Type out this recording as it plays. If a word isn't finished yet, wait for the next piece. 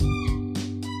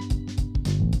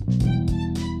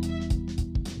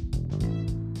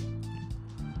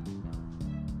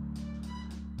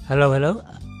Hello.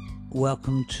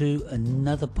 Welcome to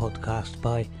another podcast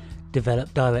by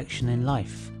Develop Direction in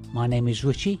Life. My name is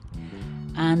Richie,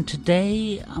 and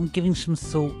today I'm giving some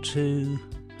thought to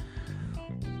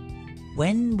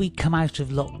when we come out of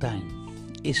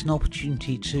lockdown. It's an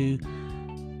opportunity to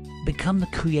become the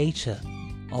creator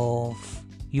of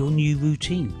your new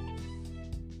routine.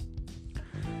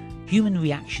 Human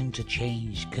reaction to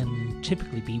change can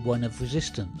typically be one of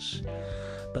resistance,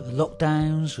 but the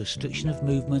lockdowns, restriction of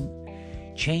movement,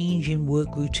 change in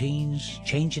work routines,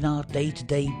 change in our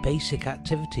day-to-day basic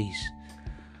activities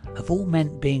have all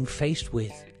meant being faced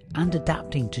with and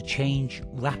adapting to change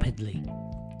rapidly,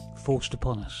 forced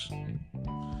upon us.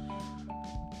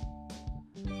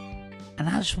 And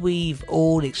as we've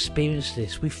all experienced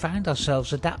this, we've found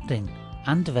ourselves adapting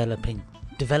and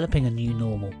developing a new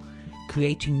normal,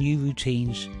 creating new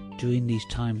routines during these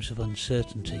times of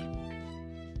uncertainty.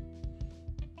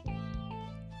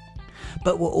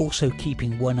 But we're also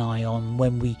keeping one eye on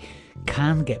when we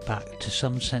can get back to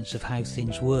some sense of how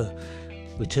things were,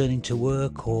 returning to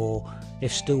work, or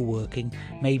if still working,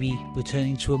 maybe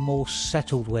returning to a more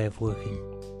settled way of working,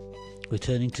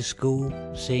 returning to school,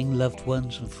 seeing loved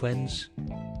ones and friends,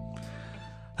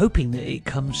 hoping that it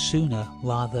comes sooner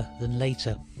rather than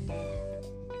later.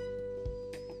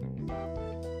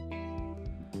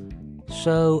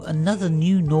 So another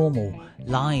new normal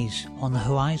lies on the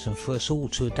horizon for us all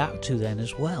to adapt to then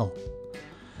as well.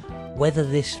 Whether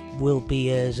this will be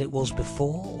as it was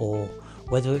before or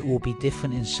whether it will be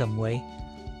different in some way,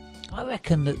 I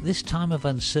reckon that this time of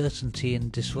uncertainty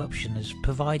and disruption has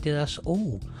provided us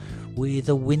all with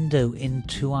a window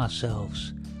into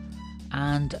ourselves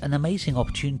and an amazing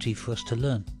opportunity for us to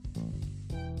learn.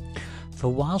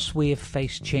 For whilst we have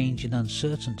faced change and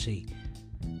uncertainty,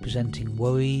 presenting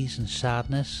worries and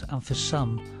sadness, and for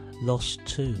some, loss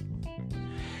too,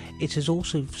 it has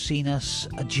also seen us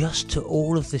adjust to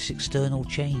all of this external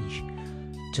change,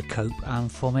 to cope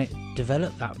and from it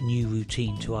develop that new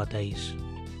routine to our days,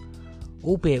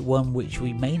 albeit one which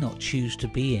we may not choose to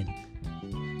be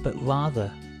in, but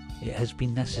rather it has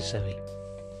been necessary.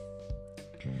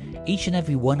 Each and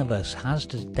every one of us has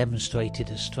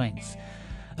demonstrated a strength,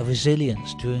 a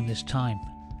resilience during this time.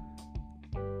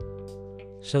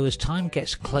 So as time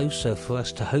gets closer for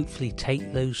us to hopefully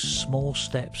take those small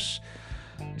steps,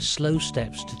 slow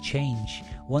steps to change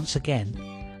once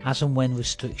again, as and when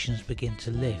restrictions begin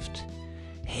to lift,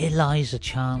 here lies a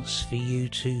chance for you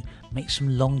to make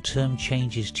some long-term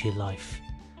changes to your life,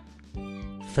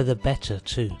 for the better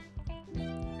too.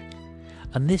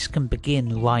 And this can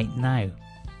begin right now.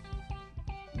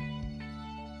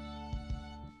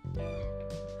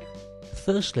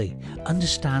 Firstly,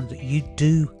 understand that you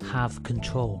do have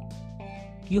control.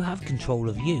 You have control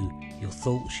of you, your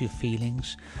thoughts, your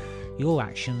feelings, your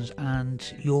actions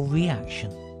and your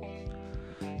reaction.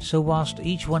 So whilst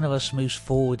each one of us moves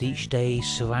forward each day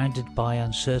surrounded by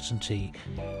uncertainty,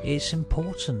 it's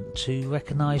important to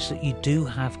recognise that you do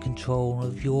have control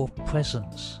of your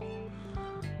presence.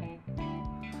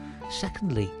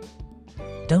 Secondly,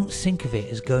 don't think of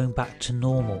it as going back to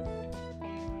normal.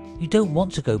 You don't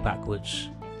want to go backwards.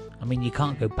 I mean, you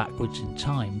can't go backwards in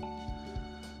time.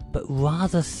 But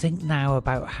rather think now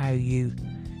about how you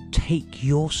take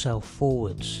yourself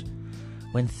forwards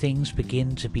when things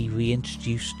begin to be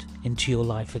reintroduced into your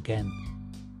life again.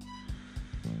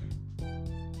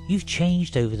 You've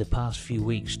changed over the past few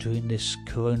weeks during this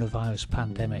coronavirus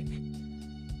pandemic.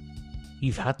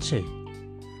 You've had to.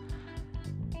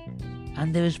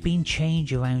 And there has been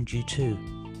change around you too.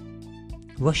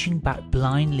 Rushing back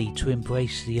blindly to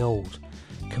embrace the old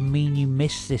can mean you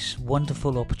miss this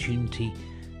wonderful opportunity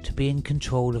to be in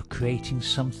control of creating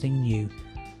something new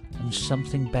and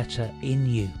something better in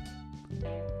you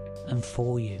and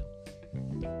for you.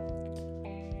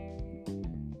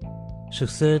 So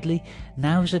thirdly,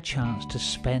 now is a chance to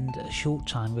spend a short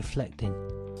time reflecting.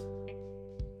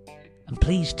 And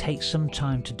please take some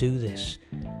time to do this,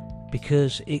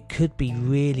 because it could be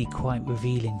really quite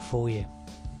revealing for you.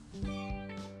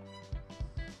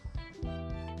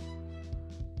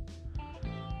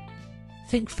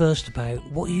 Think first about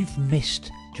what you've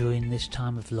missed during this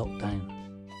time of lockdown.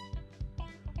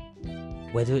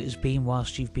 Whether it has been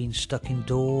whilst you've been stuck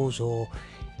indoors, or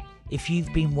if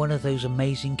you've been one of those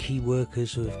amazing key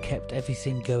workers who have kept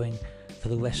everything going for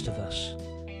the rest of us.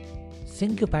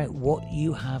 Think about what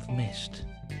you have missed.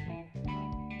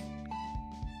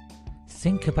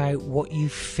 Think about what you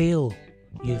feel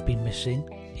you've been missing.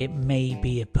 It may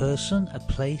be a person, a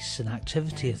place, an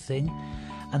activity, a thing,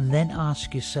 and then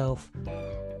ask yourself,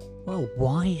 well,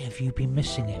 why have you been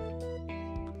missing it?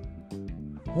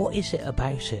 What is it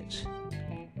about it?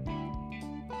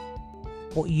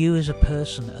 what you as a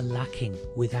person are lacking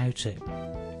without it.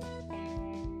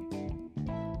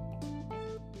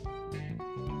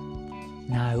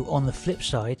 Now, on the flip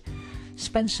side,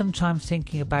 spend some time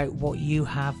thinking about what you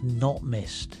have not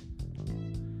missed.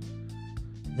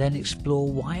 Then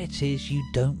explore why it is you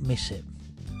don't miss it.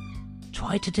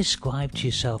 Try to describe to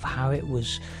yourself how it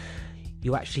was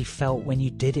you actually felt when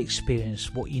you did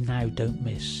experience what you now don't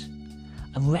miss,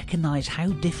 and recognise how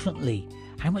differently,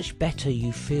 how much better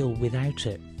you feel without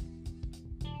it.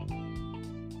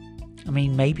 I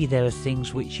mean, maybe there are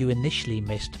things which you initially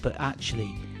missed, but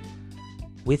actually,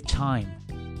 with time,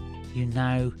 you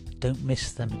now don't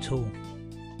miss them at all.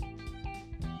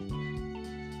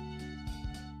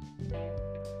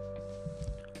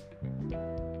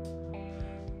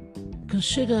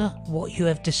 Consider what you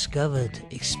have discovered,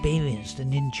 experienced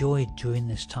and enjoyed during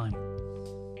this time.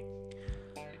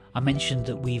 I mentioned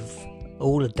that we've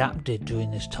all adapted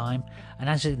during this time, and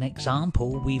as an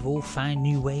example, we've all found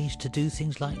new ways to do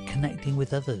things like connecting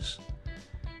with others.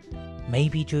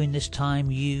 Maybe during this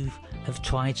time you have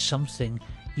tried something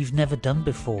you've never done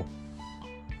before.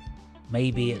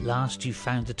 Maybe at last you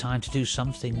found the time to do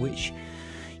something which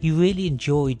you really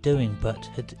enjoyed doing, but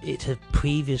it had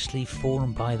previously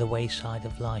fallen by the wayside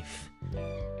of life.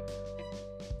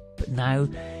 But now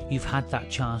you've had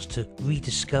that chance to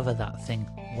rediscover that thing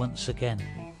once again.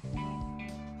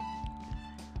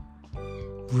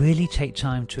 Really take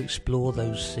time to explore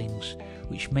those things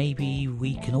which maybe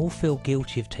we can all feel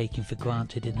guilty of taking for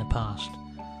granted in the past.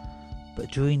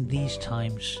 But during these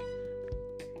times,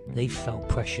 they felt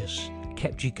precious,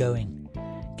 kept you going,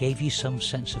 gave you some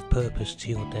sense of purpose to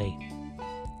your day.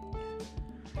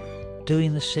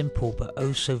 Doing the simple but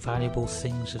oh so valuable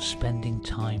things of spending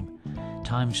time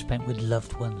spent with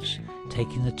loved ones,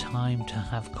 taking the time to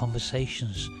have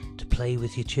conversations, to play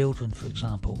with your children, for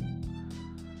example.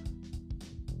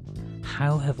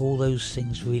 How have all those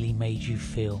things really made you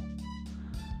feel?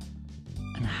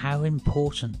 And how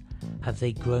important have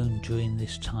they grown during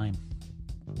this time?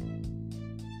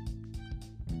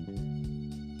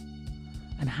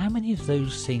 And how many of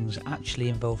those things actually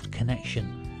involved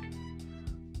connection?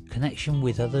 Connection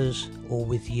with others or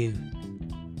with you?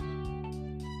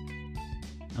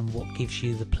 And what gives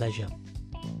you the pleasure?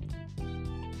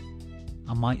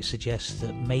 I might suggest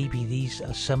that maybe these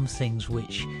are some things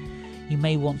which you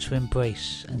may want to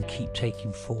embrace and keep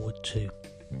taking forward too.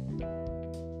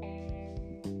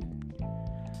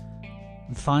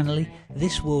 And finally,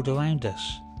 this world around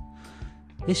us.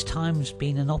 This time has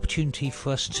been an opportunity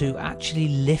for us to actually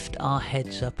lift our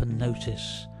heads up and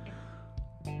notice.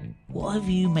 What have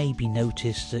you maybe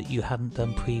noticed that you hadn't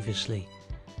done previously?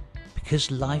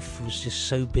 Because life was just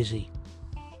so busy.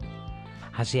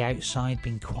 Has the outside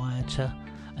been quieter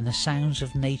and the sounds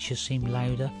of nature seem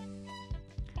louder?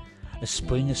 As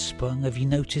spring has sprung, have you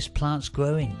noticed plants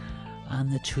growing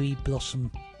and the tree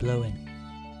blossom blowing?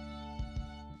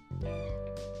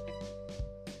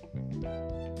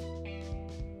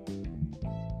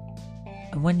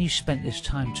 And when you spent this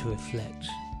time to reflect,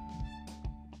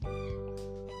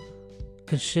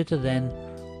 consider then,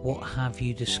 what have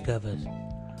you discovered?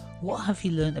 What have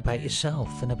you learnt about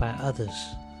yourself and about others?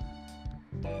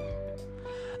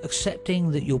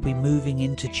 Accepting that you'll be moving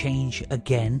into change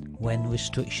again when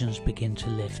restrictions begin to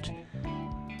lift,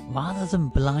 rather than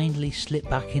blindly slip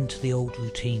back into the old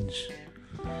routines.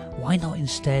 Why not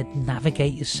instead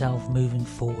navigate yourself moving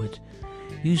forward,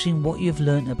 using what you've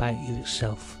learnt about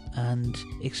yourself and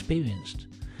experienced?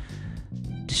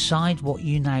 Decide what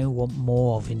you now want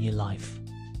more of in your life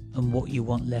and what you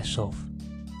want less of.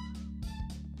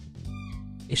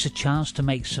 It's a chance to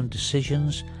make some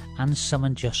decisions and some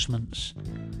adjustments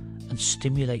and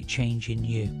stimulate change in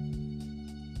you.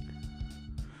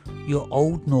 Your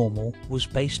old normal was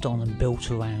based on and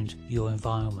built around your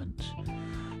environment.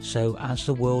 So as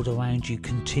the world around you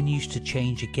continues to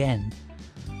change again,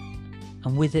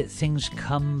 and with it things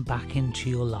come back into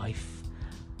your life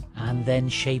and then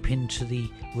shape into the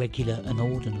regular and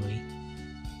ordinary,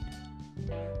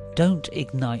 don't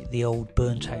ignite the old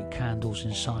burnt out candles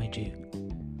inside you.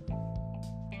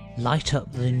 Light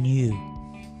up the new.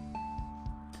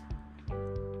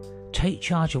 Take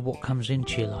charge of what comes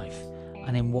into your life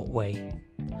and in what way,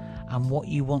 and what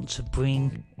you want to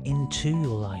bring into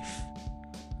your life.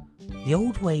 The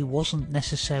old way wasn't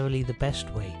necessarily the best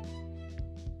way.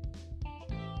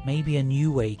 Maybe a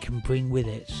new way can bring with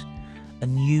it a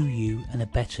new you and a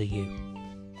better you.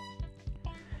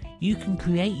 You can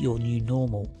create your new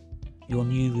normal, your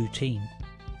new routine.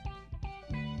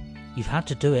 You've had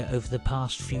to do it over the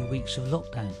past few weeks of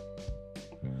lockdown.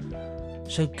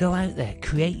 So go out there,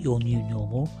 create your new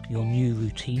normal, your new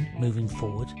routine moving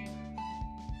forward.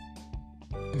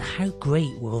 And how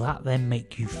great will that then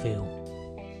make you feel?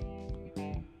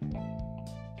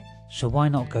 So why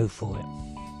not go for it?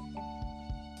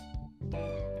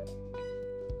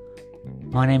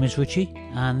 My name is Richie,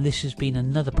 and this has been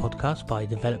another podcast by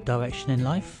Develop Direction in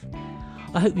Life.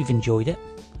 I hope you've enjoyed it,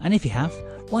 and if you have,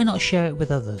 why not share it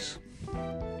with others?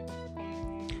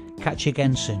 Catch you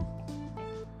again soon.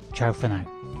 Ciao for now.